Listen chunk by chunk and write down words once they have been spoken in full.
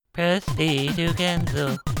Proceed to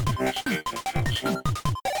cancel.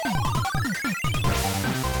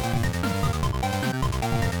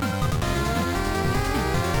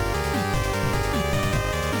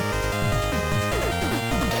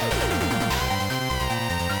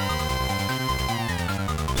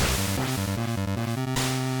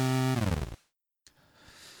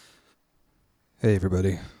 Hey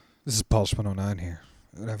everybody, this is Pulse109 here,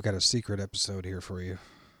 and I've got a secret episode here for you.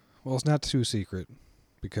 Well, it's not too secret,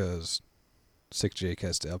 because Sick Jake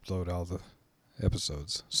has to upload all the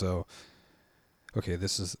episodes. So, okay,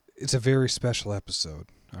 it's a very special episode,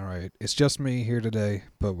 alright? It's just me here today,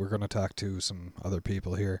 but we're going to talk to some other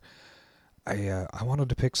people here. I wanted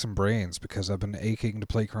to pick some brains, because I've been aching to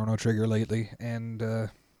play Chrono Trigger lately, and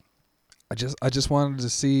I just wanted to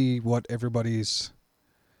see what everybody's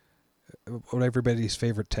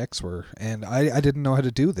favorite techs were, and I didn't know how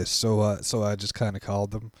to do this, so I just kind of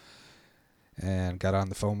called them and got on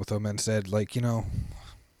the phone with them and said, like,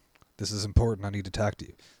 this is important. I need to talk to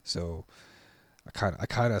you. So I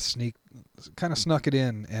kind of snuck it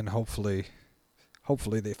in, and hopefully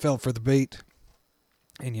they fell for the bait,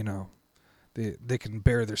 and they can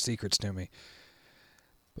bear their secrets to me.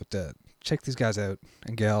 But check these guys out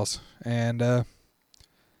and gals, and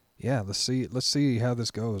yeah, let's see how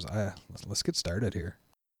this goes. Let's get started here.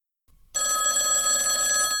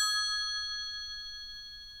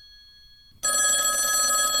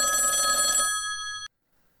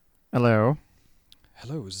 Hello.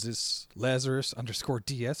 Hello, is this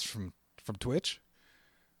Lazarus_DS from Twitch?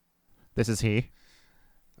 This is he.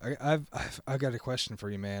 I've got a question for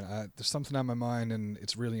you, man. There's something on my mind, and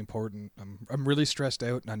it's really important. I'm really stressed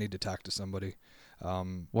out, and I need to talk to somebody.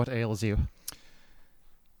 What ails you?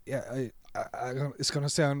 Yeah, it's gonna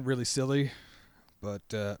sound really silly, but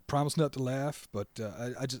promise not to laugh. But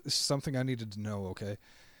it's something I needed to know. Okay.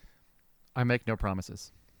 I make no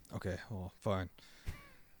promises. Okay. Well, fine.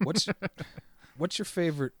 What's your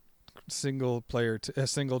favorite single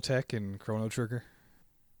tech in Chrono Trigger?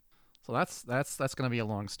 So that's going to be a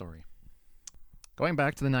long story. Going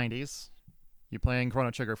back to the 90s, you playing Chrono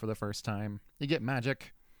Trigger for the first time. You get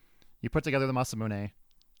Magic. You put together the Masamune, and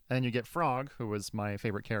then you get Frog, who was my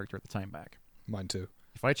favorite character at the time back. Mine too.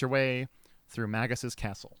 You fight your way through Magus's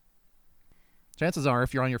castle. Chances are,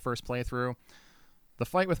 if you're on your first playthrough, the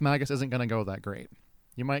fight with Magus isn't going to go that great.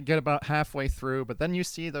 You might get about halfway through, but then you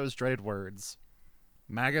see those dreaded words.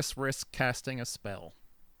 Magus risks casting a spell.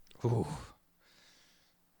 Ooh.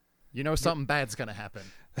 You know something bad's going to happen.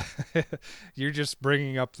 You're just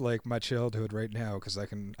bringing up like my childhood right now, because I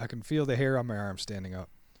can feel the hair on my arm standing up.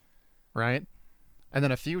 Right? And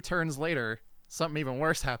then a few turns later, something even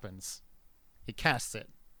worse happens. He casts it.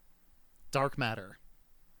 Dark Matter.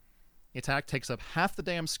 The attack takes up half the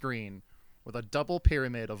damn screen with a double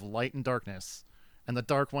pyramid of light and darkness, and the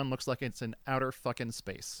dark one looks like it's in outer fucking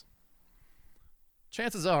space.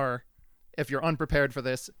 Chances are, if you're unprepared for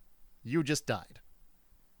this, you just died.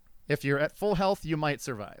 If you're at full health, you might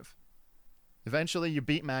survive. Eventually, you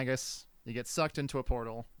beat Magus, you get sucked into a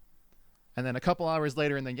portal, and then a couple hours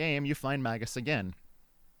later in the game, you find Magus again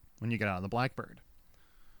when you get out of the Blackbird.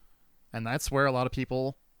 And that's where a lot of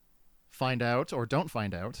people find out, or don't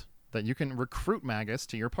find out, that you can recruit Magus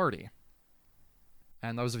to your party.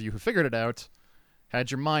 And those of you who figured it out had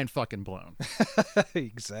your mind fucking blown.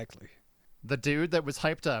 Exactly. The dude that was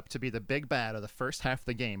hyped up to be the big bad of the first half of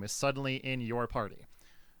the game is suddenly in your party.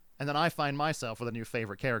 And then I find myself with a new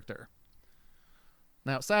favorite character.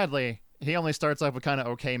 Now, sadly, he only starts off with kind of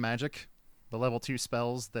okay magic, the level 2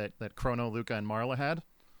 spells that Chrono, Luca, and Marla had.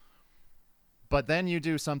 But then you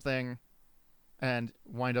do something and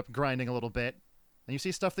wind up grinding a little bit, and you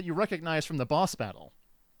see stuff that you recognize from the boss battle.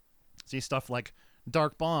 See stuff like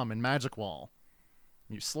Dark Bomb and Magic Wall.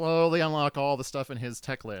 You slowly unlock all the stuff in his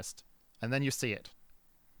tech list, and then you see it.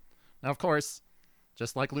 Now, of course,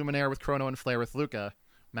 just like Luminaire with Chrono and Flare with Luca,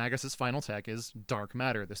 Magus's final tech is Dark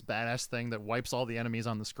Matter, this badass thing that wipes all the enemies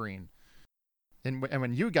on the screen. And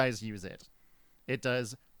when you guys use it, it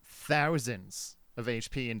does thousands of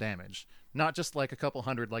HP and damage, not just like a couple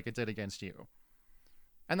hundred like it did against you.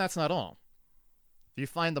 And that's not all. If you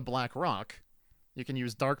find the Black Rock, you can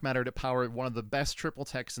use Dark Matter to power one of the best triple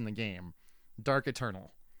techs in the game, Dark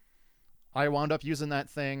Eternal. I wound up using that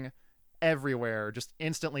thing everywhere, just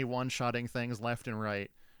instantly one-shotting things left and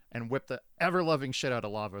right, and whip the ever-loving shit out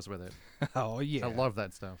of Lavos with it. Oh, yeah. I love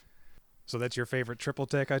that stuff. So that's your favorite triple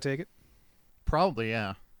tech, I take it? Probably,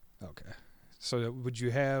 yeah. Okay. So would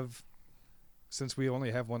you have, since we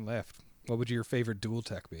only have one left, what would your favorite dual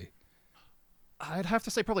tech be? I'd have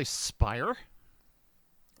to say probably Spire.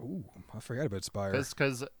 Ooh, I forgot about Spire.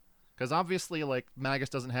 Because Because obviously, like, Magus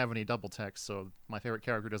doesn't have any double text, so my favorite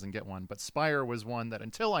character doesn't get one. But Spire was one that,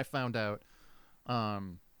 until I found out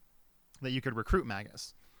that you could recruit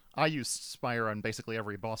Magus, I used Spire on basically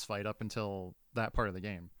every boss fight up until that part of the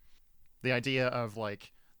game. The idea of,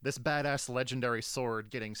 like, this badass legendary sword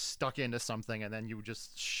getting stuck into something and then you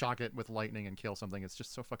just shock it with lightning and kill something, it's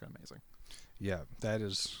just so fucking amazing. Yeah, that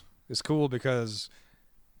is it's cool because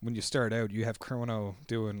when you start out, you have Chrono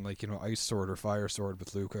doing like Ice Sword or Fire Sword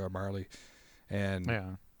with Luca or Marley, and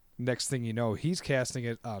Yeah. next thing you know, he's casting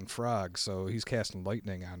it on Frog, so he's casting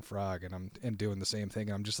lightning on Frog, and I'm doing the same thing.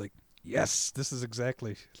 And I'm just like, yes, this is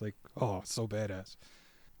exactly like so badass.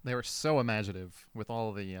 They were so imaginative with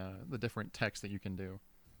all the different techs that you can do.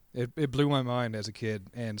 It blew my mind as a kid,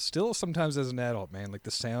 and still sometimes as an adult, man. Like the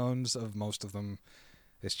sounds of most of them,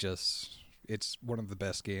 it's one of the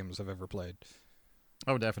best games I've ever played.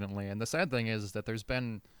 Oh, definitely. And the sad thing is that there's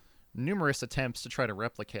been numerous attempts to try to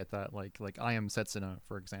replicate that, like I Am Setsuna,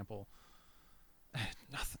 for example.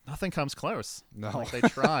 Nothing comes close. No. Like they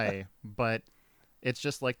try, but it's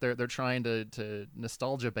just like they're trying to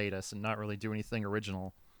nostalgia bait us and not really do anything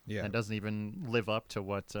original. Yeah, And it doesn't even live up to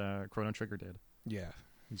what Chrono Trigger did. yeah,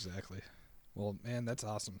 exactly. Well, man, that's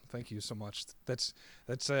awesome. Thank you so much. That's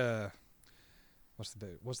what's the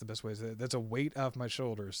best way? That's a weight off my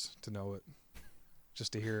shoulders to know it,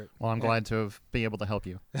 just to hear it. Well, I'm glad to have been able to help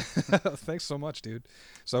you. Thanks so much, dude.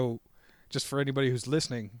 So, just for anybody who's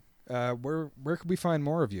listening, where can we find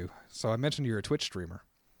more of you? So I mentioned you're a Twitch streamer.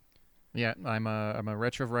 Yeah, I'm a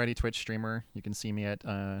retro variety Twitch streamer. You can see me at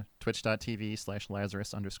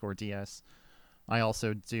twitch.tv/Lazarus_DS. I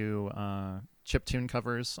also do chiptune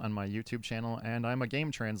covers on my YouTube channel, and I'm a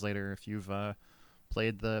game translator. If you've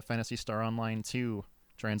played the Phantasy Star Online 2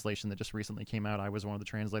 translation that just recently came out, I was one of the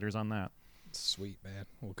translators on that. Sweet, man.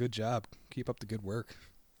 Well, good job. Keep up the good work.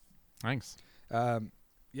 Thanks. Yeah,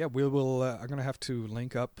 we will. I'm gonna have to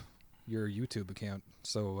link up your YouTube account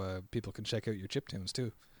so people can check out your chiptunes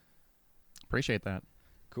too. Appreciate that.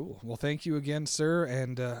 Cool. Well, thank you again, sir.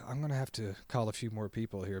 And I'm gonna have to call a few more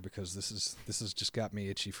people here because this has just got me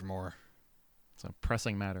itchy for more. It's a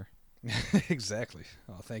pressing matter. Exactly.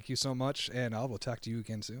 Well, thank you so much, and I will talk to you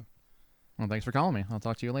again soon. Well, thanks for calling me. I'll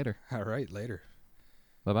talk to you later. All right, later.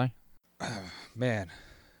 Bye-bye. Man,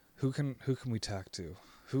 who can we talk to?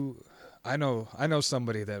 I know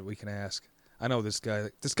somebody that we can ask. I know this guy.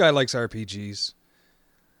 This guy likes RPGs.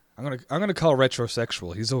 I'm gonna call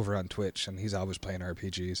Retrosexual. He's over on Twitch and he's always playing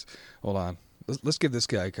RPGs. Hold on. Let's give this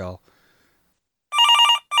guy a call.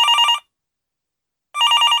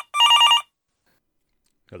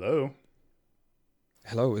 Hello.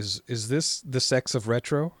 Hello, is this the sex of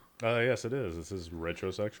retro? Yes, it is. This is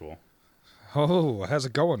Retrosexual. Oh, how's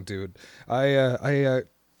it going, dude? I'm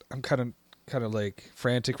kind of like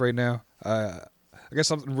frantic right now. I got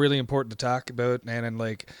something really important to talk about, man, and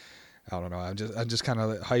like I don't know. I'm just kind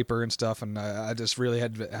of hyper and stuff, and I just really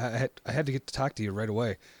had to get to talk to you right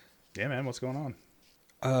away. Yeah, man. What's going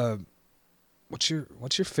on? What's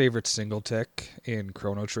your favorite single tech in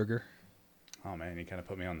Chrono Trigger? Oh man, you kind of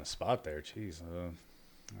put me on the spot there. Jeez.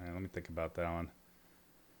 Let me think about that one.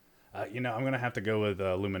 I'm gonna have to go with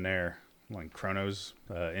Luminaire, like Chrono's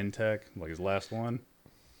Intech, like his last one.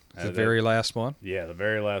 The very last one? Yeah, the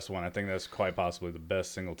very last one. I think that's quite possibly the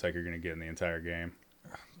best single tech you're gonna get in the entire game.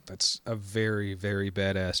 That's a very, very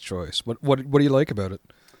badass choice. What do you like about it?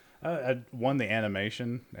 One, the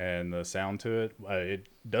animation and the sound to it. It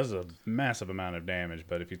does a massive amount of damage,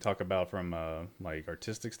 but if you talk about from a like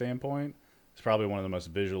artistic standpoint, it's probably one of the most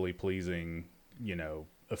visually pleasing,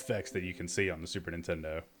 effects that you can see on the Super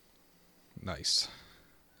Nintendo. Nice.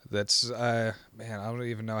 That's man, I don't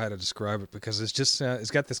even know how to describe it because it's just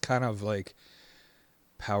it's got this kind of like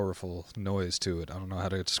powerful noise to it. I don't know how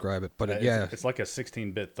to describe it, but it's like a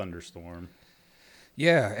 16-bit thunderstorm.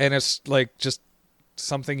 Yeah, and it's like just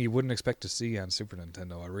something you wouldn't expect to see on Super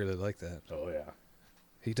Nintendo. I really like that. Oh yeah.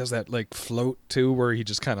 He does that like float too, where he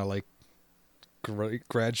just kind of like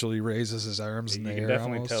gradually raises his arms in the air. You can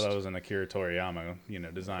definitely almost. tell that was an Akira Toriyama,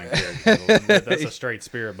 design character. That's a straight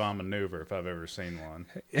spirit bomb maneuver if I've ever seen one.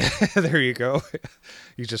 There you go.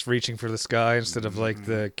 He's just reaching for the sky instead of like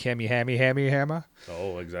the Kamehameha.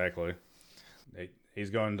 Oh, exactly. He's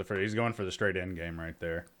going for the straight end game right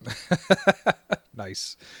there.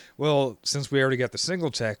 Nice. Well, since we already got the single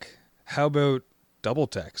tech, how about double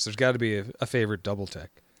techs? There's got to be a favorite double tech.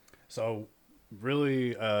 So,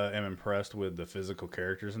 really am impressed with the physical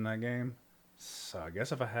characters in that game. So, I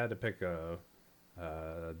guess if I had to pick a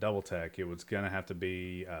double tech, it was gonna have to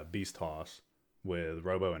be Beast Toss with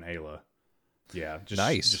Robo and Ayla. Yeah,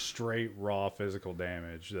 nice. Just straight raw physical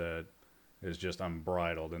damage that is just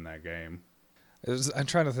unbridled in that game. I'm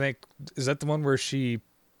trying to think. Is that the one where she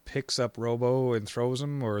picks up Robo and throws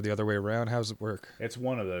him, or the other way around? How does it work? It's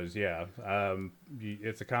one of those, yeah.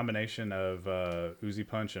 It's a combination of Uzi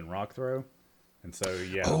Punch and Rock Throw. And so,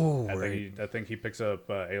 yeah, Oh, I think he picks up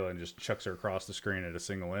Ayla and just chucks her across the screen at a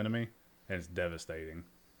single enemy, and it's devastating.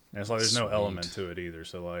 And it's like there's no Sweet. element to it either.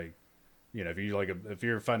 So, like, you know, if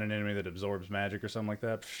you're fighting an enemy that absorbs magic or something like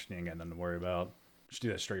that, you ain't got nothing to worry about. Just do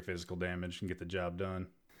that straight physical damage and get the job done.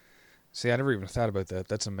 See, I never even thought about that.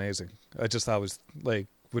 That's amazing. I just thought it was like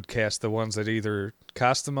would cast the ones that either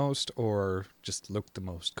cost the most or just look the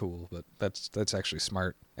most cool. But that's actually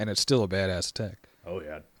smart, and it's still a badass attack. Oh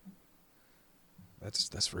yeah,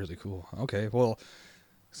 That's really cool. Okay, well,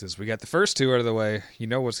 since we got the first two out of the way, you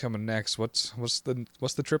know what's coming next. What's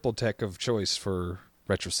the triple tech of choice for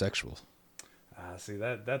retrosexual? see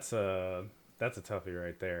that's a toughie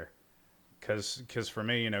right there. Because for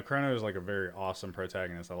me, you know, Chrono is like a very awesome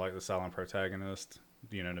protagonist. I like the silent protagonist,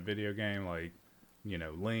 you know, in a video game, like, you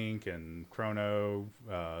know, Link and Chrono,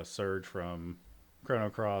 Surge from Chrono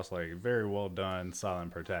Cross, like very well done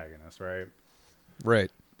silent protagonist, right?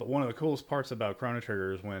 Right. But one of the coolest parts about Chrono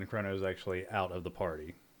Trigger is when Chrono is actually out of the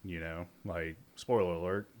party. You know, like spoiler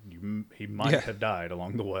alert, he might have died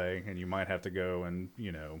along the way, and you might have to go and,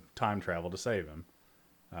 you know, time travel to save him.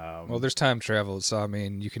 Well, there's time travel, so I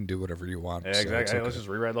mean, you can do whatever you want. Yeah, so exactly. it's Hey, okay. let's just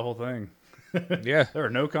rewrite the whole thing. Yeah. There are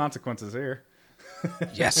no consequences here.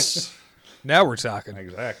 Yes. Now we're talking.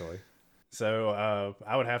 Exactly. So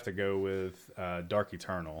I would have to go with Dark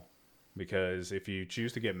Eternal, because if you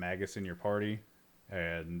choose to get Magus in your party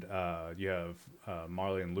and you have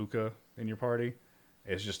Marley and Luca in your party,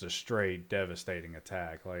 it's just a straight devastating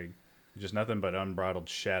attack. Like, just nothing but unbridled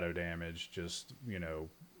shadow damage, just, you know,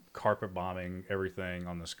 carpet bombing everything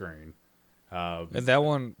on the screen. And that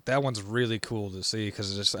one's really cool to see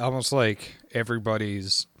because it's almost like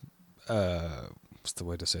everybody's what's the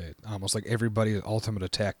way to say it? Almost like everybody's ultimate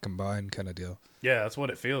attack combined kind of deal. Yeah, that's what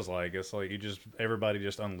it feels like. It's like everybody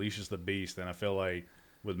just unleashes the beast, and I feel like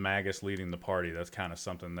with Magus leading the party, that's kind of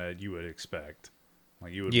something that you would expect.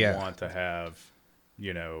 Like, you would want to have,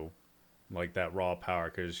 you know, like that raw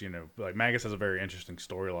power, because, you know, like Magus has a very interesting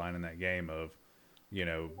storyline in that game of, you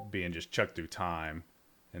know, being just chucked through time,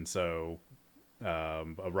 and so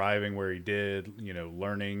arriving where he did, you know,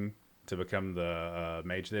 learning to become the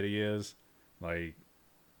mage that he is, like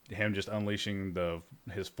him just unleashing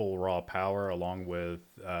his full raw power along with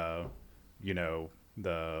you know,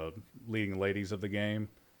 the leading ladies of the game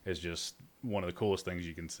is just one of the coolest things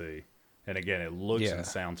you can see. And again, it looks and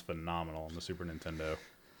sounds phenomenal on the Super Nintendo.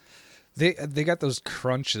 They got those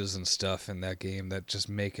crunches and stuff in that game that just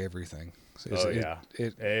make everything.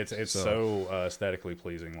 It's so aesthetically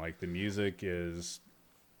pleasing. Like, the music is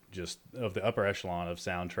just of the upper echelon of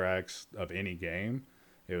soundtracks of any game.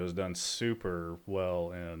 It was done super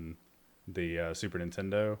well in the Super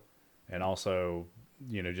Nintendo, and also,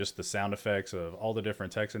 you know, just the sound effects of all the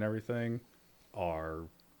different techs and everything are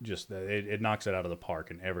just it knocks it out of the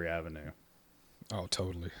park in every avenue. Oh,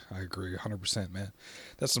 totally. I agree 100%, man.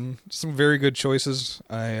 That's some very good choices.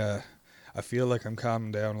 I feel like I'm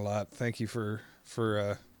calming down a lot. Thank you for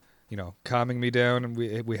you know, calming me down, and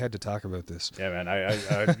we had to talk about this. Yeah, man.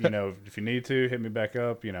 I you know, if you need to, hit me back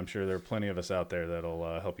up. You know, I'm sure there are plenty of us out there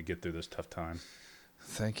that'll help you get through this tough time.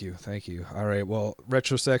 Thank you. All right, well,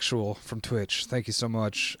 Retrosexual from Twitch, thank you so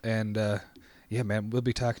much. And yeah, man, we'll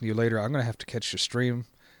be talking to you later. I'm gonna have to catch your stream.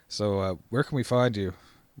 So where can we find you?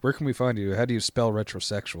 How do you spell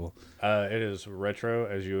Retrosexual? It is retro,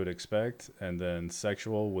 as you would expect, and then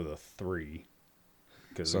sexual with a 3.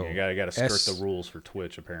 Because you gotta skirt the rules for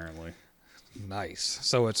Twitch, apparently. Nice.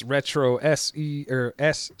 So it's retro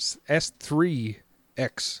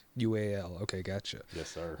S3XUAL. Okay, gotcha. Yes,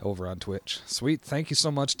 sir. Over on Twitch. Sweet. Thank you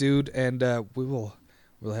so much, dude. And we'll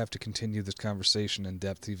have to continue this conversation in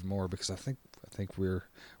depth even more, because I think we're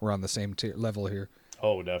on the same level here.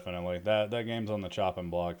 Oh, definitely. That game's on the chopping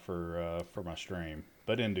block for my stream,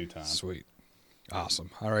 but in due time. Sweet. Awesome.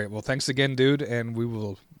 All right. Well, thanks again, dude, and we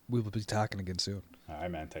will be talking again soon. All right,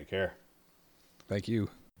 man. Take care. Thank you.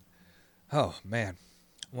 Oh man,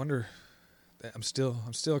 wonder. I'm still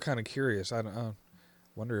kind of curious. I don't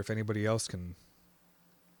wonder if anybody else can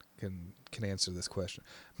answer this question.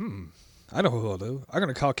 I know who I'll do. I'm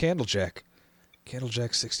gonna call Candlejack.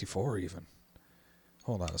 Candlejack64 even.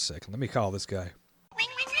 Hold on a second. Let me call this guy.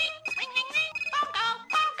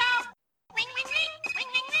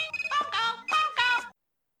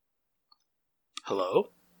 Hello?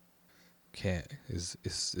 Is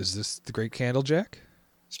this the great Candlejack?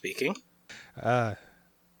 Speaking.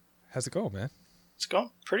 How's it going, man? It's going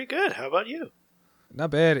pretty good. How about you?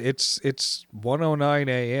 Not bad. It's 1:09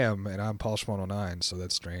 a.m. and I'm Pulse 109, so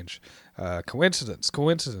that's strange.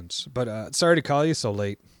 Coincidence. But sorry to call you so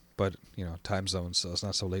late. But time zones, so it's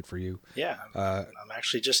not so late for you. Yeah, I'm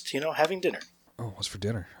actually just having dinner. Oh, what's for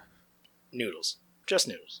dinner? Noodles, just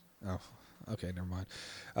noodles. Oh, okay, never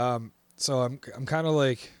mind. So I'm kind of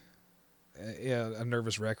like, a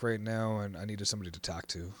nervous wreck right now, and I needed somebody to talk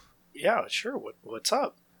to. Yeah, sure. What's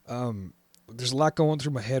up? There's a lot going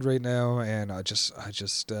through my head right now, and I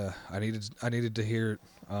needed to hear.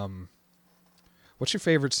 What's your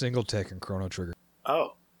favorite single tech in Chrono Trigger?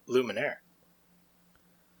 Oh, Luminaire.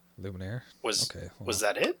 Luminaire? Was okay, was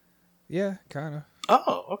that it? Yeah, kind of.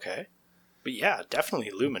 Oh, okay. But yeah,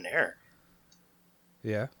 definitely Luminaire.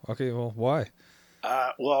 Yeah. Okay. Well, why?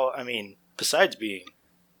 Well, I mean, besides being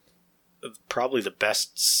probably the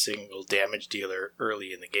best single damage dealer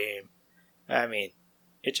early in the game, I mean,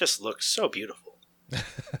 it just looks so beautiful.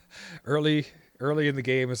 Early in the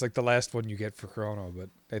game is like the last one you get for Chrono, but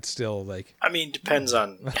it's still like. I mean, depends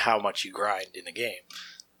on how much you grind in the game.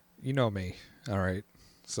 You know me, all right.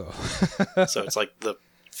 So. So it's like the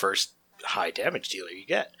first high damage dealer you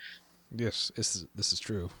get. Yes, this is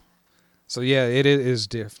true. So yeah, it is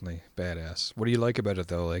definitely badass. What do you like about it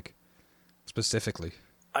though, like specifically?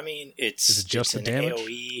 I mean, Is it just it's the an damage?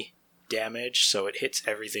 AoE damage, so it hits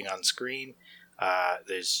everything on screen.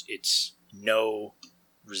 It's no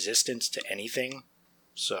resistance to anything,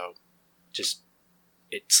 so just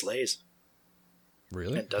it slays.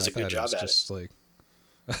 Really? It does a good thought job was at just like.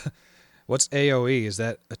 What's AoE? Is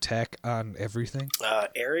that attack on everything?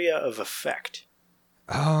 Area of effect.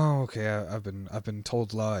 Oh, okay. I've been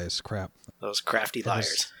told lies. Crap. Those crafty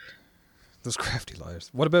liars. Those crafty liars.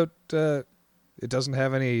 What about? It doesn't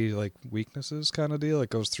have any like weaknesses, kind of deal. It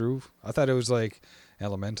goes through. I thought it was like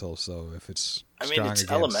elemental. So if it's, I mean, strong it's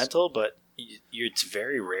against... elemental, but it's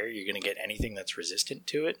very rare you're going to get anything that's resistant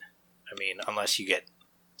to it. I mean, unless you get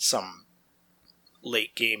some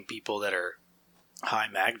late game people that are high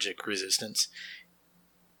magic resistance.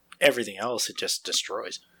 Everything else, it just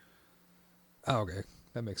destroys. Oh, okay.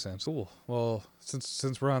 That makes sense. Cool. Well,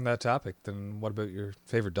 since we're on that topic, then what about your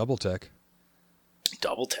favorite double tech?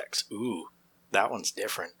 Double techs. Ooh, that one's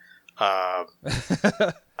different. I'd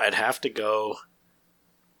have to go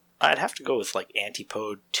with like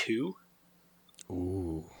Antipode 2.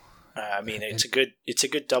 Ooh. I mean, it's a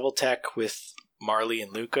good double tech with Marley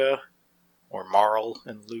and Luca, or Marl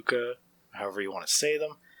and Luca, however you want to say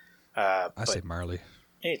them. I say Marley.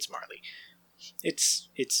 It's Marley. It's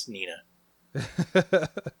Nina.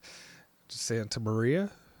 Just say it to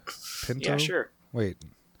Maria? Pinto? Yeah, sure. Wait.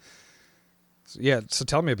 So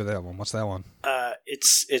tell me about that one. What's that one?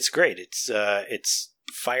 It's great. It's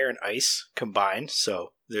fire and ice combined,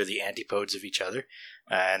 so they're the antipodes of each other,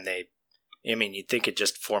 and you'd think it'd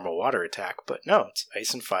just form a water attack, but no, it's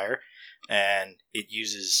ice and fire, and it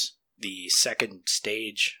uses the second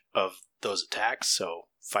stage of those attacks, so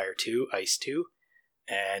fire 2, ice 2,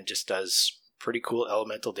 and just does pretty cool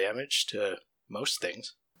elemental damage to most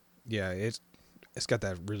things. Yeah, it's got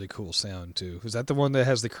that really cool sound too. Is that the one that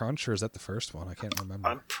has the crunch, or is that the first one? I can't remember.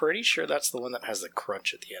 I'm pretty sure that's the one that has the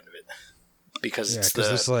crunch at the end of it, because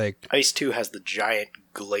it's like ice 2 has the giant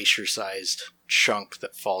glacier-sized chunk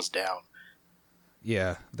that falls down.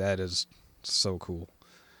 Yeah, that is so cool.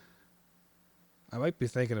 I might be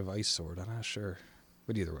thinking of Ice Sword. I'm not sure,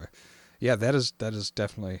 but either way, yeah, that is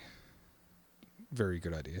definitely very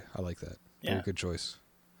good idea. I like that. Yeah. Very good choice.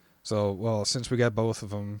 So, well, since we got both of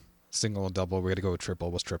them, single and double, we got to go with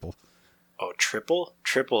triple. What's triple? Oh, triple?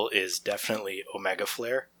 Triple is definitely Omega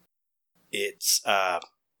Flare. It's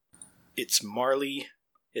Marley,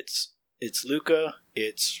 it's Luca,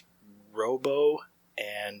 it's Robo,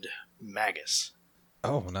 and Magus.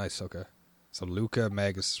 Oh, nice. Okay. So Luca,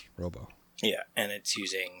 Magus, Robo. Yeah, and it's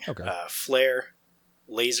using Okay. Flare,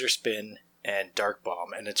 Laser Spin, and Dark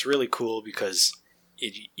Bomb. And it's really cool because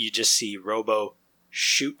you just see Robo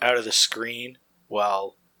shoot out of the screen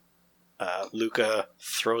while Luca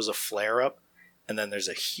throws a flare up, and then there's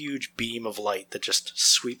a huge beam of light that just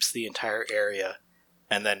sweeps the entire area,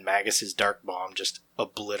 and then Magus's Dark Bomb just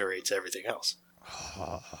obliterates everything else.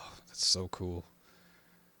 Oh, that's so cool.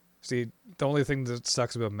 See, the only thing that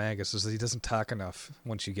sucks about Magus is that he doesn't talk enough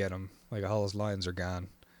once you get him. Like, all his lines are gone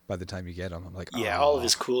by the time you get him. I'm like, Yeah, oh. all of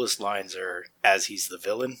his coolest lines are as he's the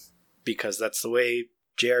villain, because that's the way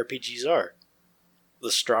JRPGs are.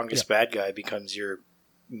 The strongest bad guy becomes your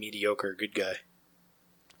mediocre good guy.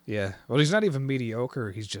 Yeah. Well, he's not even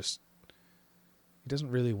mediocre. He doesn't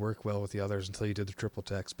really work well with the others until you do the triple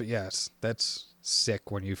text. But yes, that's sick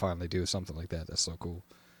when you finally do something like that. That's so cool.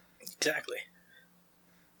 Exactly.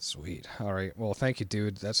 Sweet. All right. Well, thank you,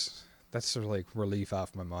 dude. That's That's sort of like relief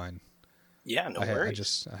off my mind. Yeah, no I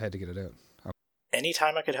worries. had to get it out.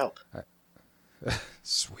 Anytime I could help.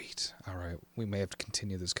 Sweet. All right. We may have to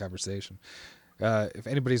continue this conversation. If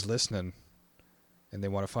anybody's listening and they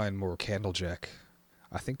want to find more Candlejack,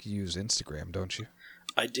 I think you use Instagram, don't you?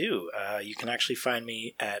 I do. You can actually find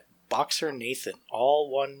me at Boxer Nathan,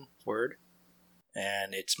 all one word.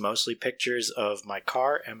 And it's mostly pictures of my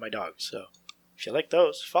car and my dog. So if you like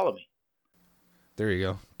those, follow me. There you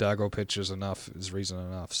go. Doggo pictures enough is reason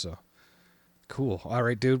enough. So cool. All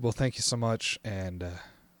right, dude. Well, thank you so much, and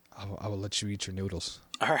I will let you eat your noodles.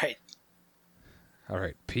 All right. All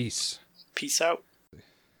right. Peace. Peace out.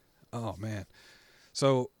 Oh man.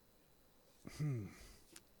 So,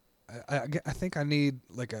 I think I need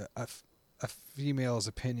like a female's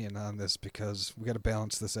opinion on this because we got to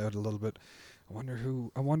balance this out a little bit. I wonder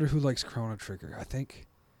who likes Chrono Trigger. I think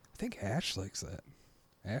Ash likes that.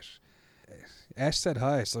 Ash said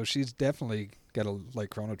hi, so she's definitely got to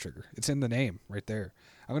like Chrono Trigger. It's in the name right there.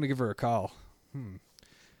 I'm gonna give her a call.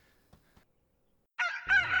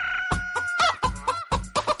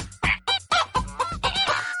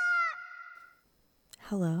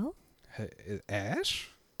 Hello? Hey, Ash?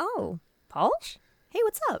 Oh, Polish? Hey,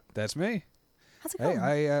 what's up? That's me. How's it going?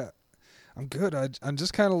 Hey, I'm good. I'm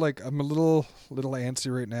just kind of like I'm a little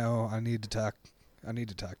antsy right now. I need to talk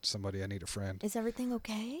to somebody. I need a friend. Is everything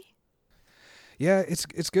okay? Yeah, it's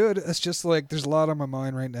good. It's just like there's a lot on my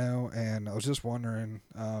mind right now, and I was just wondering,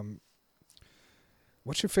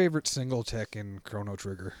 what's your favorite single tech in Chrono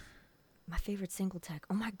Trigger? My favorite single tech.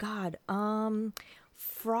 Oh my god.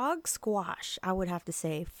 Frog Squash, I would have to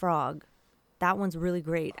say. Frog. That one's really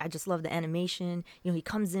great. I just love the animation. You know, he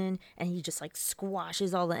comes in and he just like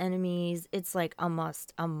squashes all the enemies. It's like a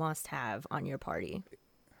must have on your party.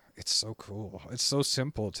 It's so cool. It's so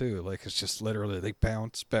simple too. Like it's just literally like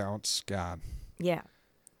bounce, gone. Yeah.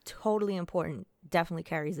 Totally important. Definitely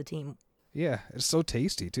carries the team. Yeah, it's so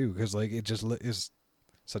tasty too because like it just is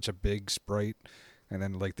such a big sprite, and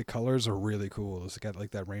then like the colors are really cool. It's got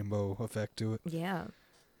like that rainbow effect to it. Yeah.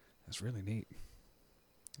 It's really neat.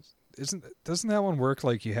 Doesn't that one work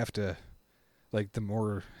like you have to, like the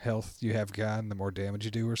more health you have gone, the more damage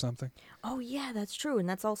you do or something? Oh yeah, that's true. And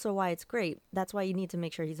that's also why it's great. That's why you need to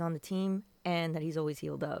make sure he's on the team and that he's always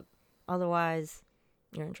healed up. Otherwise,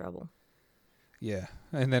 you're in trouble. Yeah.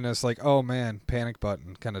 And then it's like, oh man, panic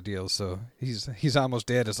button kind of deal. So he's almost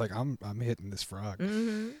dead. It's like I'm hitting this frog.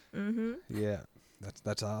 Yeah.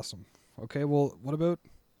 That's awesome. Okay, well what about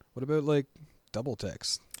like double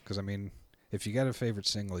text? Because I mean, if you got a favorite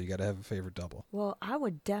single, you got to have a favorite double. Well, I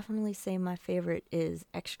would definitely say my favorite is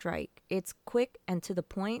X Strike. It's quick and to the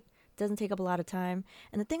point. Doesn't take up a lot of time.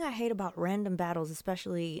 And the thing I hate about random battles,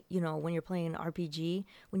 especially, you know, when you're playing an RPG,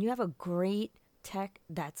 when you have a great tech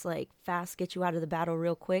that's like fast, get you out of the battle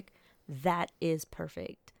real quick, that is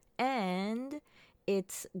perfect. And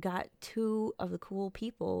it's got two of the cool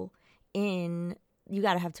people in, you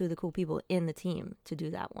got to have two of the cool people in the team to do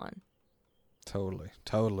that one. Totally.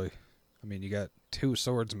 I mean, you got two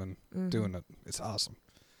swordsmen doing it. It's awesome.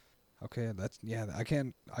 Okay,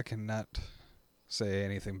 I cannot say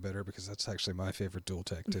anything better because that's actually my favorite dual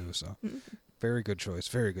tech too. So, very good choice.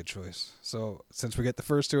 So, since we get the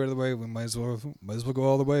first two out of the way, we might as well go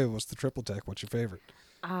all the way. What's the triple tech? What's your favorite?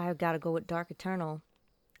 I've got to go with Dark Eternal.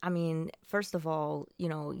 I mean, first of all, you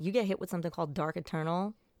know, you get hit with something called Dark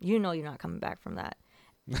Eternal, you know you're not coming back from that.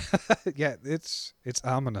 Yeah, it's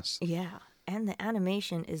ominous. Yeah. And the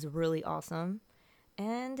animation is really awesome.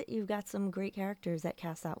 And you've got some great characters that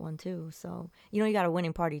cast that one too. So, you know, you got a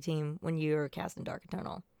winning party team when you're casting Dark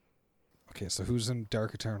Eternal. Okay, so who's in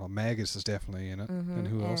Dark Eternal? Magus is definitely in it. And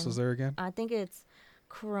who else is there again? I think it's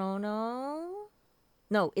Chrono.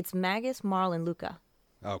 No, it's Magus, Marl, and Luca.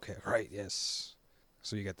 Okay, right, yes.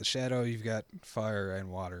 So you got the Shadow, you've got Fire and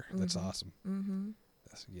Water. That's awesome.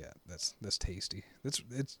 That's tasty. It's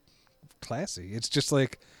classy. It's just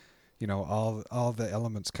like, you know, all the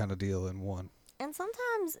elements kind of deal in one. And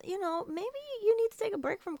sometimes, you know, maybe you need to take a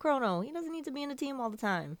break from Chrono. He doesn't need to be in the team all the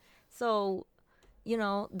time. So, you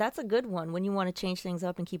know, that's a good one when you want to change things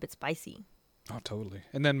up and keep it spicy. Oh, totally.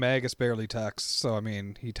 And then Magus barely talks, so I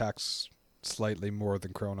mean, he talks slightly more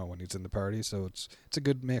than Chrono when he's in the party, so it's a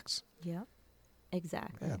good mix. Yep.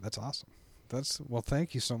 Exactly. Yeah, that's awesome. Well,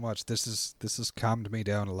 thank you so much. This has calmed me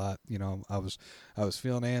down a lot. You know, I was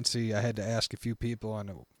feeling antsy. I had to ask a few people,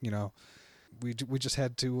 and you know, we just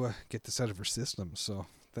had to get this out of our system. So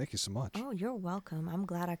thank you so much. Oh, you're welcome. I'm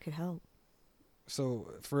glad I could help.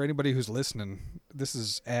 So for anybody who's listening, this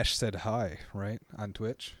is Ash Said Hi, right, on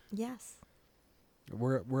Twitch? Yes.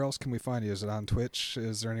 Where else can we find you? Is it on Twitch?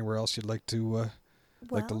 Is there anywhere else you'd like to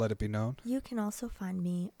like to Well, let it be known? You can also find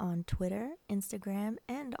me on Twitter, Instagram,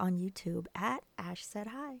 and on YouTube at Ash Said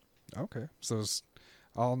Hi. Okay. So it's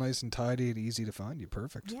all nice and tidy and easy to find you.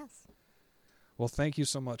 Perfect. Yes. Well, thank you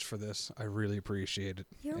so much for this. I really appreciate it.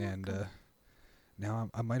 You're and welcome. now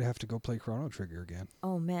I might have to go play Chrono Trigger again.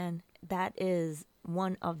 Oh man, that is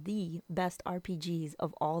one of the best RPGs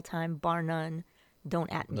of all time, bar none.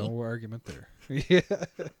 Don't at me. No argument there. Yeah,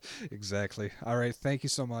 exactly. All right. Thank you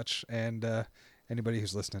so much. And anybody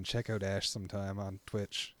who's listening, check out Ash sometime on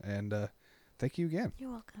Twitch. And thank you again.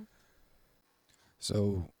 You're welcome.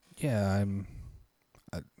 So, yeah,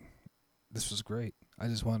 this was great. I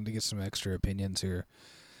just wanted to get some extra opinions here.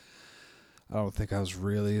 I don't think I was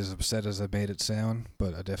really as upset as I made it sound,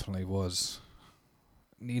 but I definitely was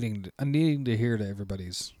needing to hear to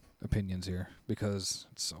everybody's opinions here because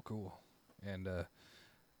it's so cool. And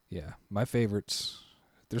yeah, my favorites.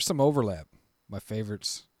 There's some overlap. My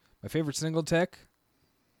favorite single tech.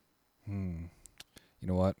 You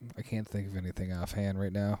know what? I can't think of anything offhand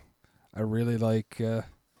right now. I really like.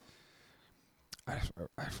 I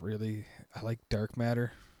like Dark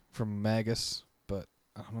Matter from Magus, but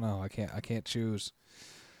I don't know. I can't choose.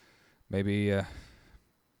 Maybe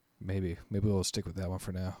we'll stick with that one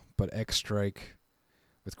for now. But X Strike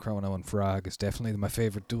with Chrono and Frog is definitely my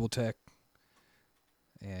favorite dual tech.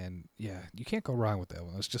 And yeah, you can't go wrong with that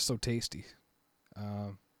one. It's just so tasty.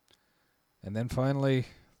 And then finally,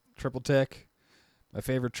 triple tech. My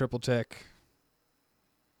favorite triple tech.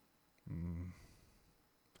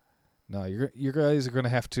 No, you guys are gonna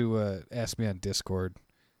have to ask me on Discord,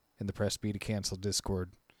 in the Press B to Cancel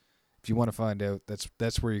Discord. If you want to find out,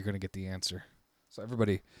 that's where you're gonna get the answer. So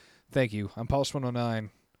everybody, thank you. I'm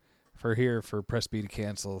Polish109 for Press B to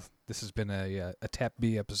Cancel. This has been a Tap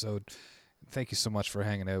B episode. Thank you so much for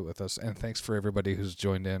hanging out with us, and thanks for everybody who's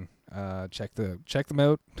joined in. Check them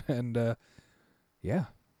out, and yeah,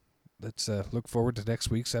 let's look forward to next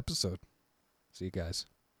week's episode. See you guys.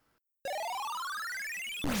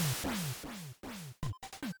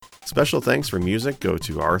 Special thanks for music go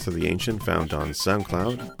to Arthur the Ancient, found on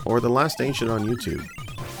SoundCloud, or The Last Ancient on YouTube.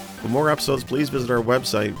 For more episodes, please visit our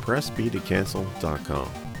website, pressbtocancel.com.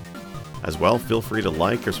 As well, feel free to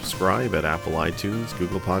like or subscribe at Apple iTunes,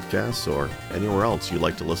 Google Podcasts, or anywhere else you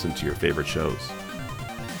like to listen to your favorite shows.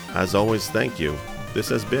 As always, thank you. This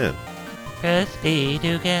has been Press B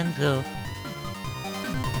to cancel.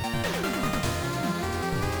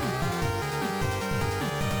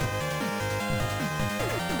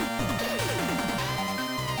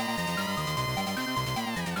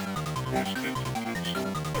 Press it.